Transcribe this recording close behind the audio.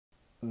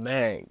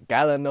Man,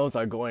 Gala notes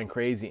are going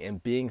crazy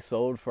and being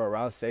sold for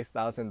around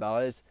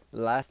 $6,000.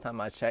 The last time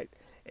I checked,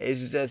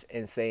 it's just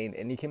insane.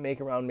 And you can make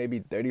around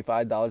maybe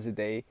 $35 a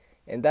day.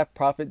 And that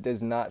profit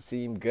does not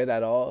seem good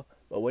at all.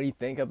 But when you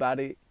think about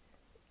it,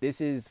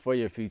 this is for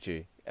your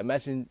future.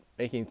 Imagine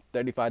making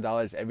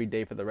 $35 every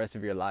day for the rest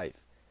of your life.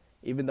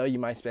 Even though you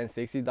might spend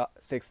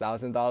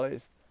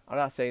 $6,000, I'm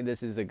not saying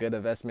this is a good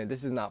investment.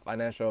 This is not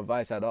financial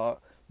advice at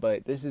all.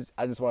 But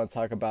I just want to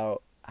talk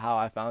about how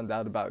I found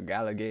out about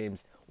Gala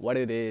Games, what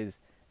it is,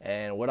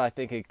 and what I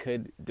think it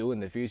could do in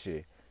the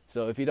future.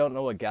 So if you don't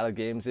know what Gala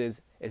Games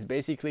is, it's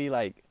basically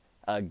like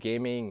a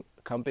gaming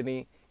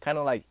company, kind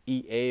of like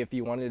EA if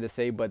you wanted to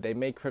say, but they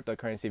make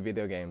cryptocurrency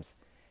video games.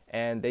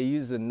 And they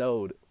use the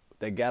node,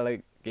 the Gala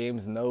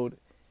Games node,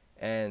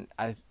 and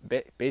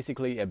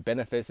basically it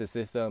benefits the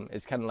system.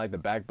 It's kind of like the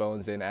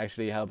backbones and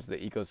actually helps the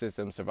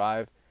ecosystem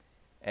survive.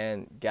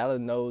 And Gala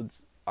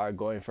nodes are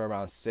going for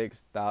around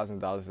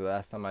 $6,000 the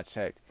last time I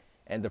checked.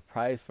 And the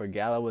price for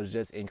Gala was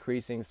just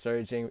increasing,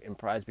 surging in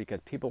price because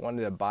people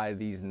wanted to buy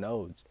these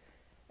nodes.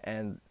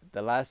 And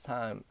the last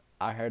time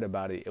I heard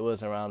about it, it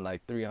was around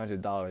like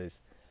 $300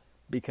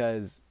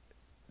 because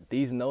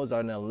these nodes are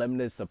in a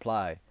limited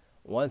supply.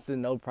 Once the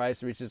node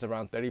price reaches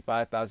around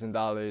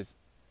 $35,000,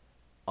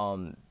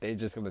 they're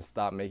just gonna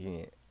stop making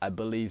it. I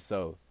believe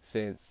so,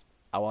 since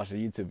I watched a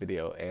YouTube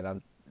video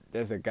and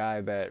there's a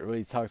guy that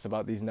really talks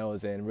about these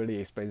nodes and really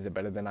explains it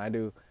better than I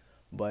do.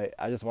 But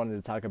I just wanted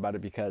to talk about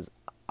it because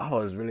I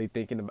was really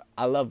thinking about.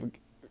 I love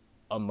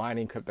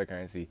mining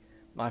cryptocurrency.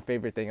 My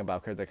favorite thing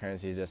about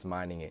cryptocurrency is just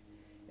mining it,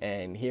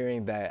 and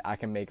hearing that I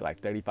can make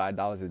like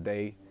 $35 a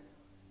day.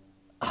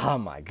 Oh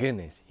my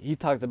goodness, he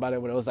talked about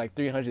it when it was like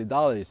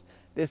 $300.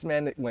 This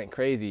man went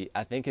crazy.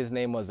 I think his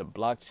name was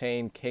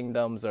Blockchain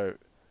Kingdoms or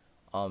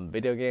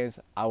video games.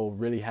 I will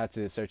really have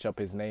to search up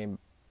his name,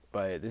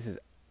 but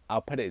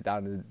I'll put it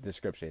down in the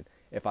description.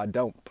 If I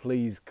don't,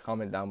 please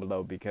comment down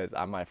below because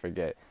I might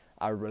forget.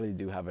 I really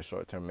do have a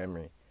short-term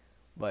memory.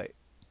 But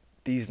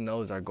these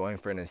nodes are going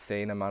for an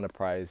insane amount of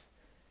price.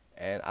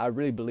 And I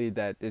really believe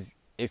that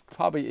it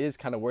probably is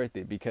kind of worth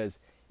it because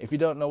if you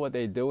don't know what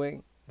they're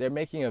doing, they're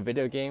making a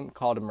video game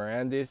called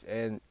Mirandis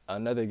and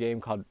another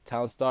game called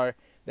Townstar.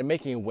 They're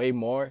making way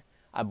more.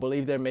 I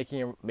believe they're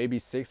making maybe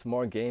 6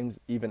 more games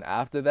even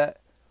after that.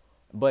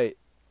 But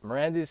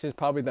Mirandis is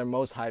probably their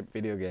most hyped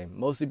video game,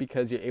 mostly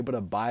because you're able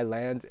to buy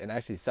lands and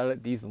actually sell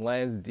it. These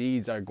lands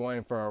deeds are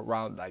going for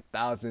around like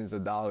thousands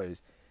of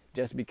dollars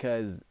just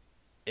because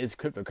it's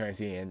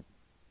cryptocurrency. And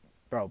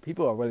bro,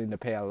 people are willing to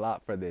pay a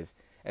lot for this,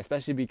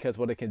 especially because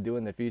what it can do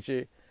in the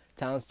future.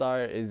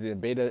 Townstar is in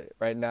beta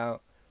right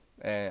now,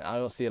 and I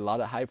don't see a lot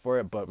of hype for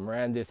it, but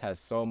Mirandis has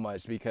so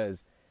much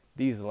because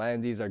these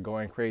lands are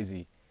going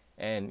crazy.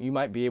 And you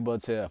might be able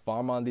to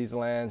farm on these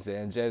lands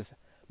and just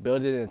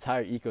build an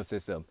entire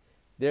ecosystem.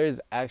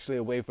 There's actually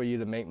a way for you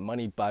to make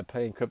money by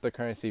playing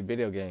cryptocurrency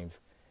video games.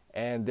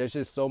 And there's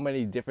just so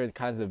many different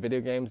kinds of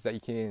video games that you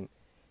can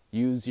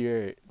use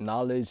your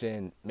knowledge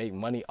and make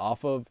money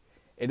off of.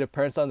 It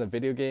depends on the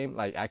video game.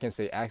 Like I can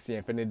say Axie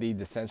Infinity,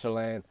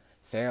 Decentraland,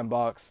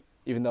 Sandbox,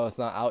 even though it's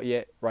not out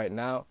yet right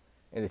now,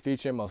 in the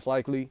future most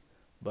likely.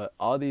 But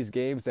all these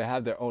games, they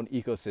have their own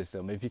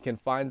ecosystem. If you can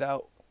find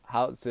out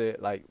how to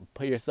like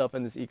put yourself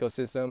in this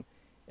ecosystem,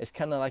 it's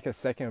kind of like a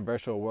second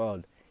virtual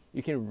world.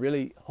 You can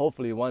really,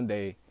 hopefully one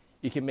day,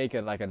 you can make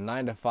it like a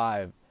 9 to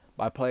 5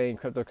 by playing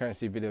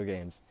cryptocurrency video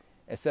games.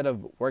 Instead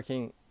of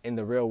working in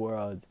the real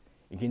world,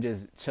 you can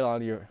just chill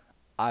on your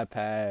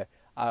iPad,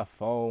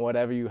 iPhone,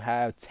 whatever you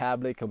have,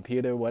 tablet,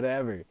 computer,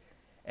 whatever,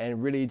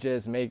 and really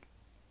just make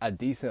a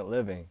decent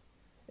living.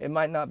 It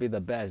might not be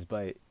the best,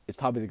 but it's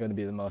probably going to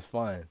be the most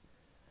fun.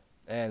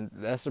 And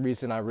that's the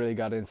reason I really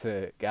got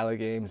into Gala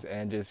games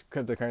and just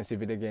cryptocurrency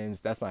video games.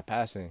 That's my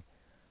passion.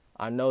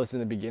 I know it's in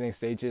the beginning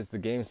stages. The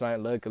games might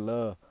look a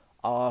little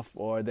off,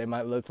 or they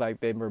might look like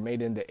they were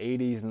made in the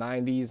 80s,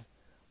 90s,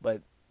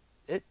 but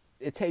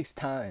it takes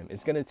time.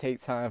 It's going to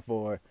take time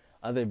for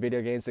other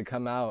video games to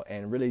come out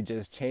and really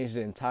just change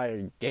the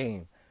entire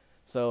game.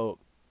 So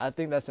I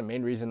think that's the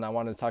main reason I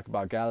want to talk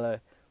about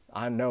Gala.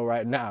 I know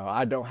right now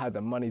I don't have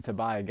the money to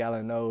buy a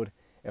Gala node.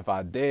 If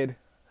I did,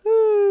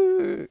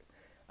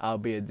 I'll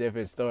be a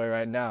different story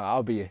right now.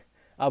 I'll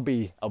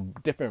be a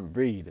different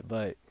breed.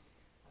 But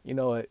you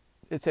know what?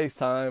 It takes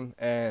time,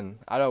 and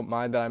I don't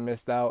mind that I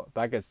missed out, but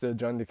I can still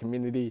join the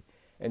community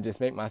and just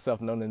make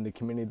myself known in the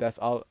community. That's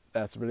all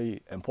that's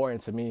really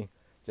important to me,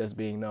 just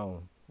being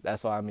known.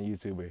 That's why I'm a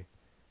YouTuber,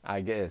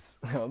 I guess.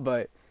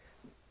 But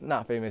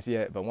not famous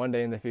yet, but one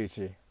day in the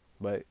future.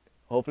 But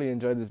hopefully you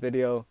enjoyed this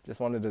video. Just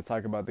wanted to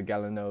talk about the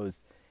Gala nodes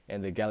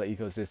and the Gala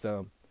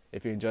ecosystem.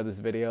 If you enjoyed this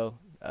video,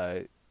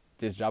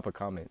 just drop a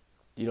comment.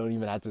 You don't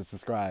even have to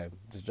subscribe.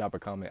 Just drop a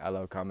comment. I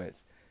love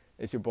comments.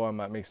 It's your boy,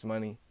 Mike Makes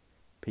Money.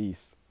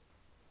 Peace.